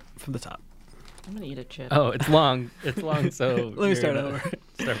to start from the top. I'm gonna eat a chip. Oh, it's long. It's long, so... Let me start over.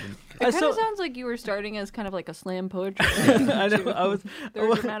 Start It kind of sounds like you were starting as kind of like a slam poetry. I know. There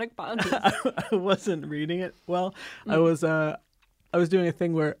were dramatic pauses. I wasn't reading it well. I was doing a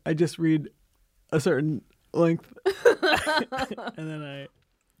thing where I just read a certain length, and then I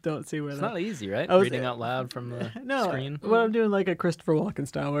don't see where It's that. not easy, right? I was- Reading out loud from the No, screen. well, I'm doing like a Christopher Walken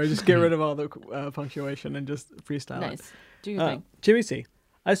style, where I just get rid of all the punctuation and just freestyle it. Nice. Do your thing. Jimmy C.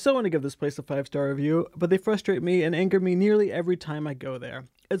 I still want to give this place a 5-star review, but they frustrate me and anger me nearly every time I go there.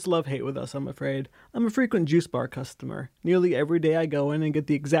 It's love-hate with us, I'm afraid. I'm a frequent juice bar customer. Nearly every day I go in and get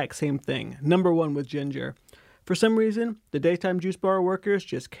the exact same thing. Number 1 with ginger. For some reason, the daytime juice bar workers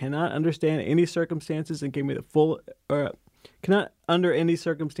just cannot understand any circumstances and give me the full, cannot under any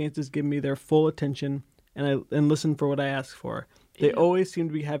circumstances give me their full attention and listen for what I ask for. They always seem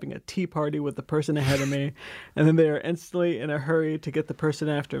to be having a tea party with the person ahead of me, and then they are instantly in a hurry to get the person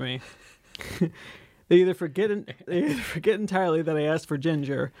after me. They either forget entirely that I asked for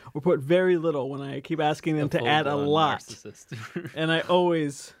ginger, or put very little when I keep asking them to add a full-blown lot. narcissist. And I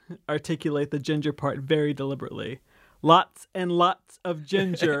always articulate the ginger part very deliberately. Lots and lots of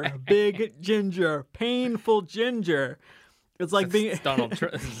ginger, big ginger, painful ginger. It's like being. It's Donald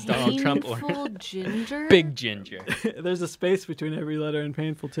Trump or Painful ginger. Big Ginger. There's a space between every letter and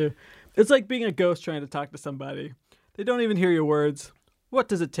painful too. It's like being a ghost trying to talk to somebody. They don't even hear your words. What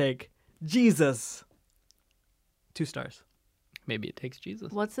does it take? Jesus. 2 stars. Maybe it takes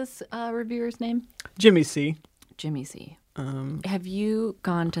Jesus. What's this reviewer's name? Jimmy C. Jimmy C. Um, Have you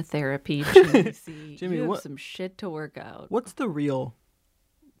gone to therapy, Jimmy C? Jimmy, you have what- some shit to work out. what's the real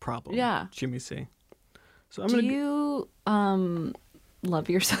problem? Yeah. Jimmy C. So Do you love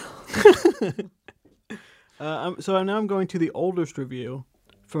yourself? So now I'm going to the oldest review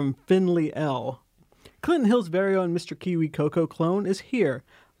from Finley L. Clinton Hill's very own Mr. Kiwi Coco clone is here.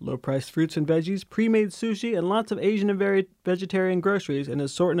 Low-priced fruits and veggies, pre-made sushi, and lots of Asian and vegetarian groceries, and an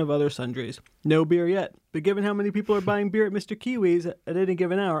assortment of other sundries. No beer yet, but given how many people are buying beer at Mr. Kiwi's at any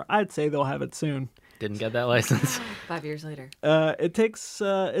given hour, I'd say they'll have it soon. Didn't get that license. 5 years later. It's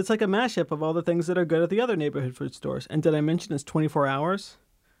like a mashup of all the things that are good at the other neighborhood food stores. And did I mention it's 24 hours?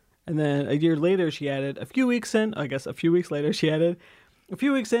 And then a year later, she added, a few weeks later, she added, a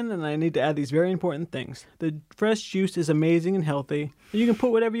few weeks in, and I need to add these very important things. The fresh juice is amazing and healthy, and you can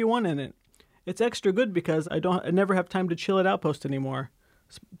put whatever you want in it. It's extra good because I never have time to chill at Outpost anymore.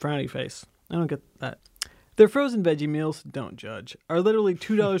 Frowny face. I don't get that. Their frozen veggie meals, don't judge, are literally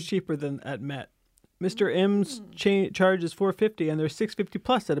 $2 cheaper than at Met. Mr. M's charge is $4.50, and they're $6.50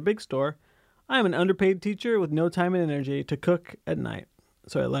 plus at a big store. I am an underpaid teacher with no time and energy to cook at night,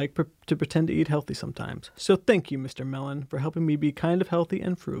 so I like to pretend to eat healthy sometimes. So thank you, Mr. Mellon, for helping me be kind of healthy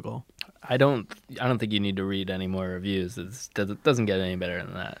and frugal. I don't think you need to read any more reviews. It doesn't get any better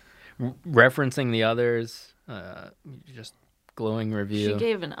than that. Referencing the others, just glowing review. She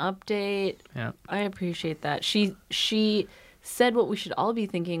gave an update. Yeah. I appreciate that. She said what we should all be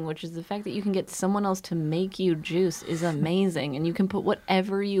thinking, which is the fact that you can get someone else to make you juice is amazing, and you can put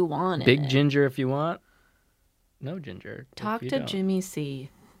whatever you want in Big it. ginger if you want. No ginger. if Talk you to don't. Jimmy C.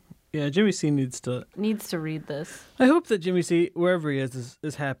 Yeah, Jimmy C needs to... Needs to read this. I hope that Jimmy C, wherever he is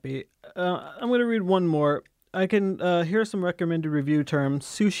happy. I'm going to read one more. I can hear some recommended review terms: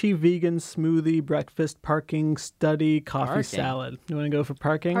 sushi, vegan, smoothie, breakfast, parking, study, coffee, Parking. salad. You want to go for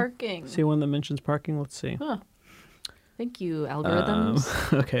parking? Parking. See one that mentions parking? Let's see. Huh. Thank you,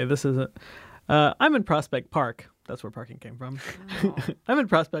 algorithms. Okay, this is it. I'm in Prospect Park. That's where parking came from. I'm in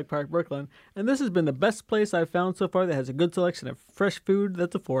Prospect Park, Brooklyn, and this has been the best place I've found so far that has a good selection of fresh food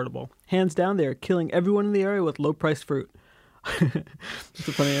that's affordable. Hands down, they are killing everyone in the area with low-priced fruit. It's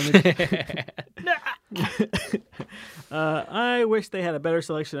a funny image. I wish they had a better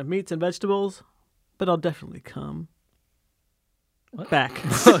selection of meats and vegetables, but I'll definitely come back.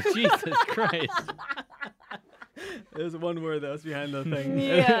 Oh, Jesus Christ. There's one word that was behind the thing.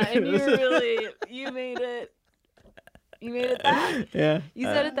 Yeah, and you made it. You made it that. Yeah. You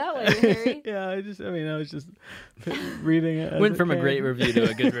said it that way, Harry. Yeah, I was just reading it. as Went it from a came. great review to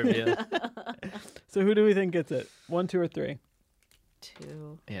a good review. So who do we think gets it? 1, 2, or 3?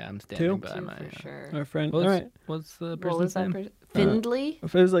 2. Yeah, I'm standing 2? by 2 my. for sure. Our friend. What's, All right. what's the What was person's that? name? Findley?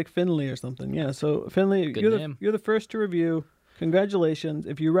 If it was like Finley or something. Yeah. So Finley, Good you're name. you're the first to review. Congratulations.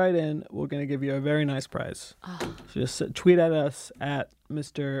 If you write in, we're going to give you a very nice prize. Oh. So just tweet at us at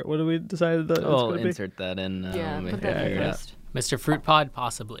Mr. What do we decide that it's Oh, going to be? insert that in. Yeah, when we put that figure in it out. first. Mr. Fruit Pod,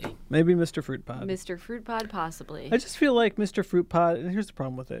 possibly. Maybe Mr. Fruit Pod. Mr. Fruit Pod, possibly. I just feel like Mr. Fruit Pod, and here's the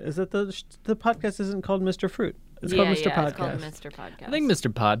problem with it, is that the podcast isn't called Mr. Fruit. It's called Mr. Podcast. It's called Mr. Podcast. I think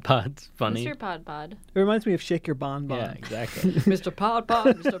Mr. Pod's funny. Mr. Pod. It reminds me of Shake Your Bon Bon. Yeah, exactly. Mr. Pod,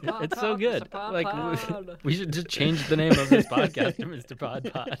 Mr. Pod. It's so good. Mr. Pod, Like Pod. we should just change the name of this podcast to Mr.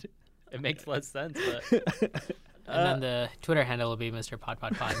 Pod. It makes less sense, but And then the Twitter handle will be Mr. Pod.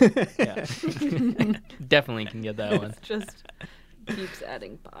 yeah, definitely can get that one. Just keeps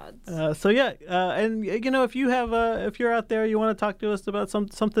adding pods. And if you have if you're out there, you want to talk to us about something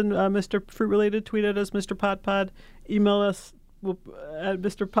Mr. Fruit related, tweet at us, Mr. Pod. Email us at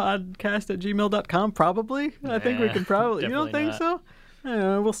mrpodcast@gmail.com. Probably, I think we can probably. You don't think so? I don't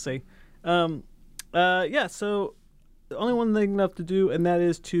know. We'll see. So the only one thing left to do, and that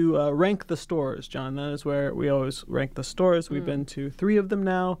is to rank the stores, John. That is where we always rank the stores. We've been to 3 of them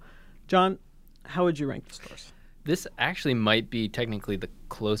now. John, how would you rank the stores? This actually might be technically the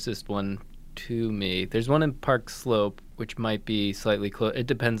closest one to me. There's one in Park Slope, which might be slightly close. It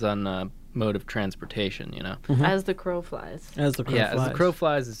depends on mode of transportation, you know. As the crow flies. As the crow flies. As the crow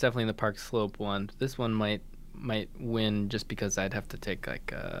flies, it's definitely the Park Slope one. This one might win just because I'd have to take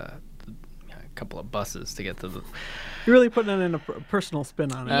like a couple of buses to get to the. You're really putting it in a personal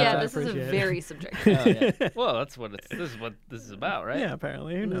spin on it. Yeah, I this is appreciate it. very subjective. Oh, yeah. Well, this is what this is about, right? Yeah,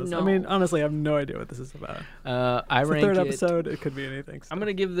 apparently. Who knows? No. I mean, honestly, I have no idea what this is about. I It's the rank third it. episode. It could be anything. I'm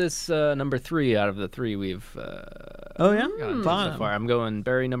gonna give this number 3 out of the 3 we've Oh, yeah? gotten Fun. so far. I'm going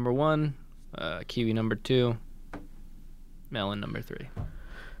berry number 1, kiwi number 2, melon number 3.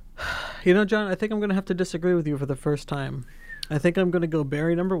 You know, John, I think I'm going to have to disagree with you for the first time. I think I'm going to go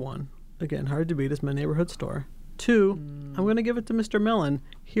berry number 1. Again, hard to beat. It's my neighborhood store. 2, I'm going to give it to Mr. Melon.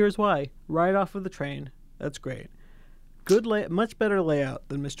 Here's why. Right off of the train. That's great. Much better layout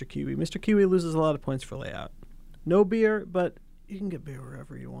than Mr. Kiwi. Mr. Kiwi loses a lot of points for layout. No beer, but you can get beer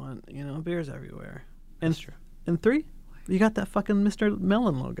wherever you want. You know, beer's everywhere. And, That's true. And 3, you got that fucking Mr.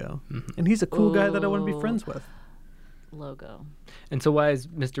 Melon logo. And he's a cool guy that I want to be friends with. Logo. And so why is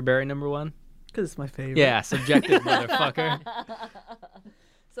Mr. Berry number 1? Because it's my favorite. Yeah, subjective motherfucker.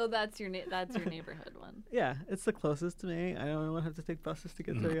 So that's your neighborhood one. Yeah, it's the closest to me. I don't want to have to take buses to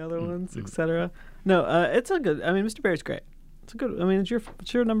get to the other ones, etc. No, it's a good. I mean, Mr. Berry's great. It's a good. I mean,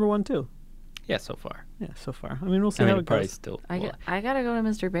 it's your number 1 too. Yeah, so far. Yeah, so far. I mean, we'll see I how mean, it probably goes. still. I gotta go to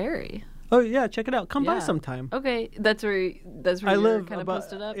Mr. Berry. Oh yeah, check it out. Come by Yeah. sometime. Okay, that's where I you're live kind of about-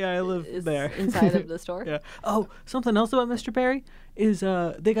 posted up. yeah, I live is there. inside of the store. Yeah. Oh, something else about Mr. Berry is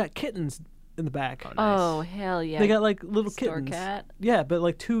they got kittens in the back. Oh hell yeah! They got like little Store kittens. cat? Yeah, but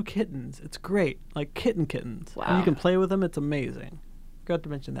like 2 kittens. It's great. Like kittens. Wow. And you can play with them. It's amazing. Forgot to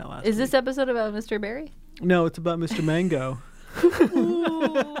mention that last Is week. this episode about Mr. Berry? No, it's about Mr. Mango.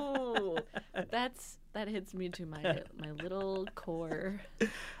 Ooh, that hits me to my little core.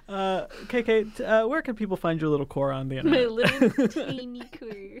 KK, where can people find your little core on the My internet? little teeny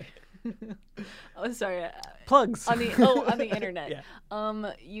core. Oh, sorry. Plugs. On the internet.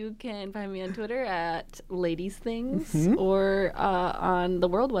 Yeah. You can find me on Twitter at Ladies Things Mm-hmm. or on the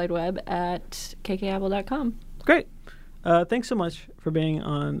World Wide Web at kkapple.com. Great. Thanks so much for being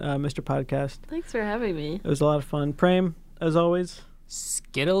on Mr. Podcast. Thanks for having me. It was a lot of fun. Prem, as always.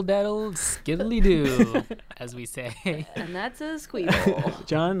 Skittle daddle, skiddly doo, as we say. And that's a squeal.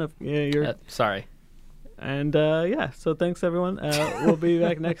 John, you're. Sorry. And so thanks everyone. We'll be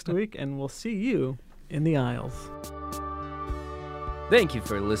back next week, and we'll see you in the aisles. Thank you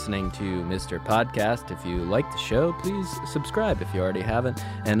for listening to Mr. Podcast. If you like the show, please subscribe if you already haven't.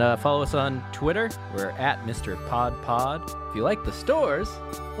 And follow us on Twitter. We're at Mr. Pod. If you like the stores,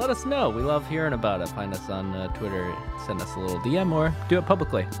 let us know. We love hearing about it. Find us on Twitter. Send us a little DM or do it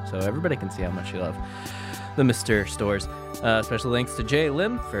publicly so everybody can see how much you love the Mr. Stores. Special thanks to Jay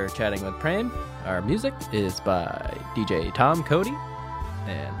Lim for chatting with Prem. Our music is by DJ Tom Cody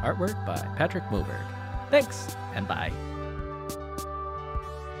and artwork by Patrick Moberg. Thanks and bye.